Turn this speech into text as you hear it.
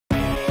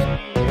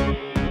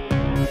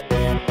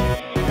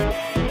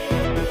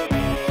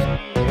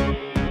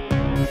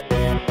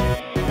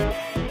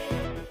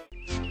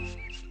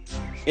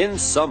In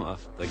summer,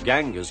 the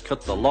gangers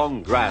cut the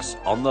long grass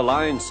on the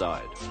line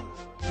side,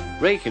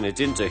 raking it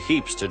into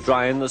heaps to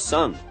dry in the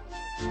sun.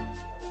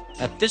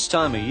 At this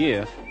time of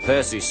year,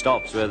 Percy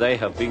stops where they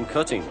have been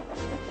cutting.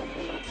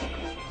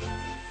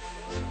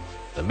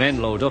 The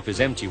men load up his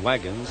empty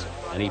wagons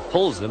and he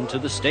pulls them to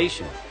the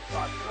station.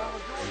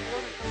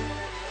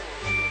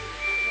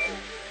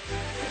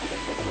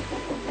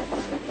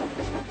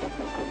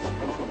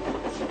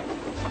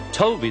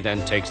 Toby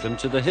then takes them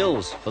to the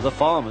hills for the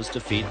farmers to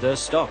feed their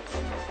stock.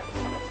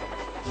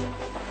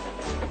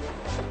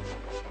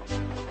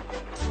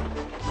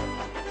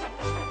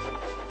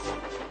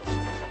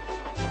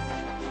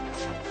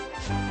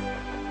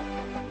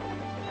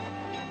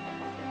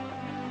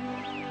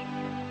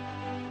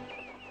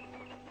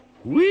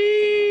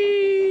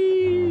 Whee!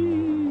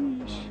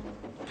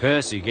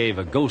 Percy gave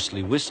a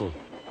ghostly whistle.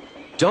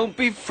 "Don't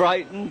be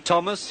frightened,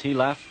 Thomas," he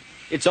laughed.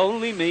 "It's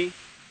only me."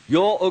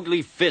 "Your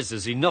ugly phiz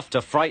is enough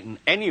to frighten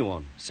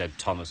anyone," said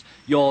Thomas.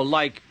 "You're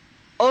like..."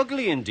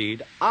 "Ugly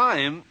indeed.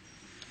 I'm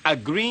a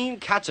green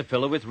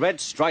caterpillar with red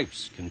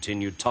stripes,"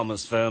 continued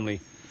Thomas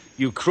firmly.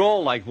 "You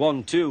crawl like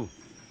one too."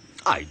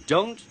 "I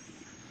don't."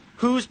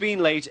 "Who's been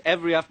late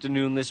every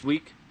afternoon this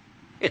week?"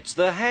 "It's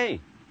the hay."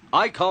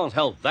 "I can't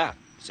help that,"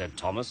 said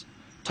Thomas.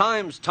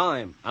 "Time's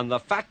time, and the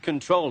fat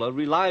controller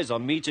relies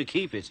on me to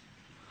keep it.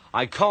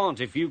 I can't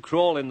if you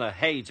crawl in the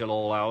hay till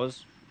all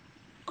hours."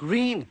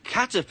 "Green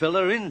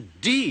caterpillar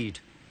indeed,"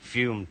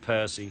 fumed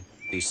Percy.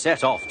 He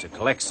set off to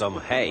collect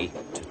some hay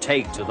to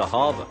take to the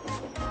harbour.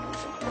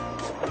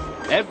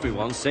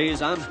 "Everyone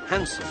says I'm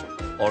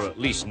handsome, or at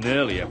least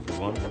nearly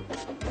everyone.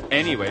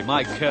 Anyway,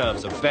 my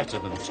curves are better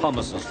than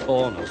Thomas's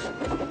corners."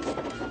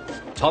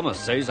 "Thomas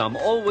says I'm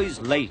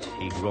always late,"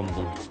 he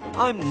grumbled.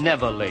 "I'm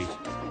never late,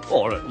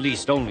 or at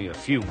least only a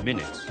few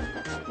minutes."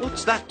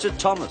 "What's that to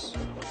Thomas?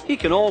 He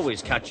can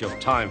always catch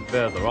up time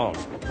further on."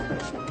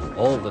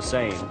 All the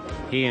same,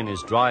 he and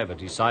his driver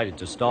decided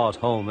to start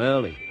home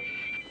early.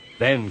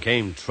 Then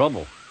came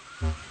trouble.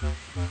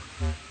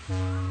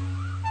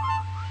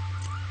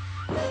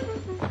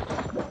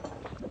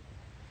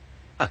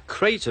 A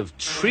crate of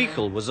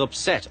treacle was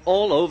upset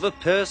all over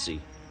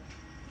Percy.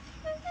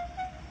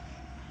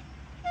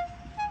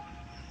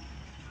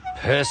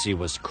 Percy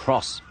was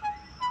cross.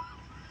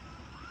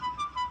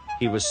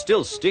 He was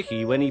still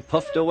sticky when he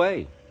puffed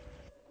away.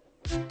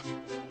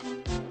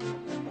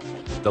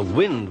 The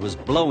wind was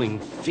blowing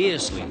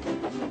fiercely.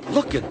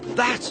 "Look at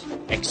that!"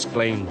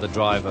 exclaimed the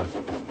driver.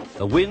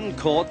 The wind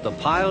caught the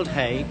piled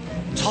hay,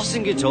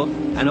 tossing it up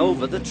and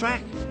over the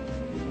track.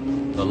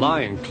 "The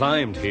lion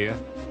climbed here."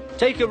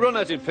 "Take a run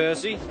at it,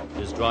 Percy,"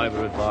 his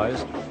driver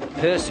advised.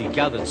 Percy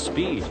gathered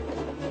speed,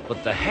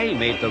 but the hay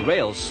made the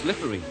rails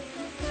slippery,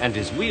 and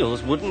his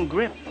wheels wouldn't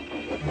grip.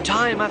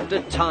 Time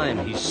after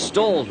time he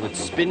stalled with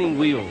spinning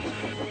wheels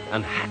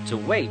and had to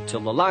wait till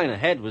the line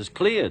ahead was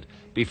cleared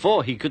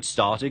before he could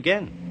start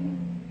again.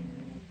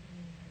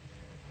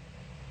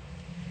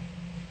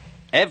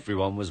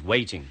 Everyone was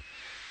waiting.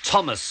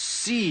 Thomas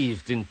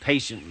seethed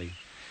impatiently.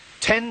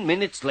 10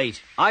 minutes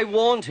late. I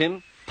warned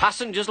him.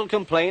 Passengers will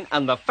complain,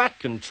 and the fat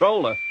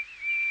controller.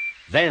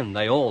 Then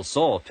they all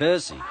saw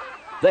Percy.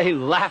 They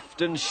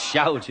laughed and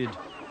shouted.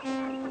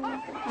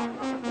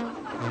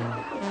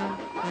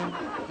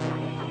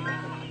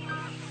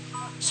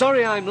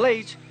 "Sorry I'm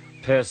late,"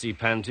 Percy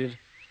panted.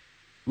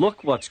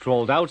 "Look what's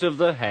crawled out of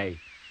the hay,"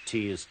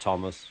 teased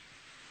Thomas.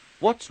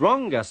 "What's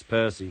wrong?" asked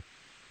Percy.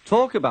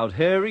 "Talk about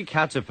hairy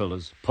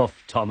caterpillars,"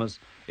 puffed Thomas.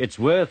 "It's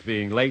worth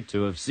being late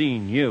to have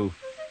seen you."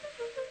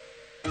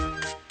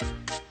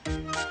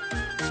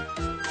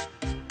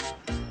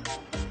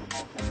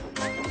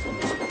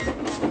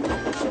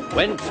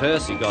 When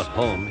Percy got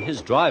home,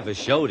 his driver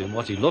showed him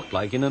what he looked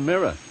like in a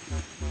mirror.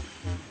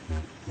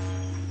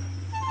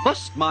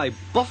 "Bust my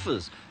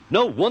buffers!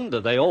 No wonder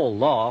they all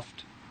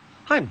laughed.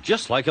 I'm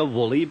just like a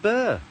woolly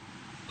bear.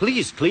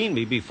 Please clean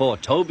me before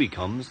Toby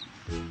comes."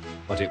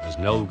 But it was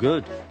no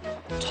good.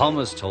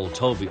 Thomas told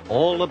Toby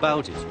all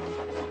about it.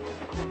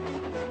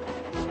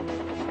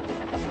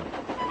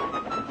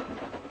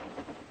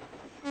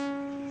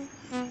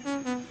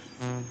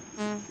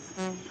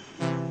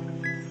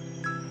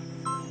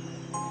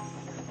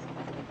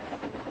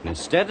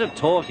 Instead of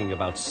talking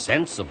about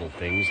sensible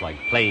things like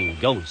playing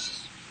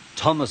ghosts,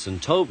 Thomas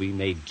and Toby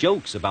made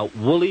jokes about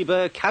woolly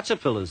bear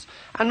caterpillars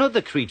and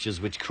other creatures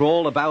which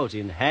crawl about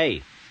in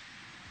hay.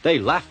 They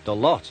laughed a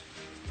lot,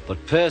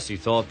 but Percy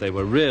thought they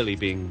were really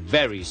being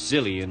very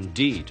silly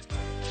indeed.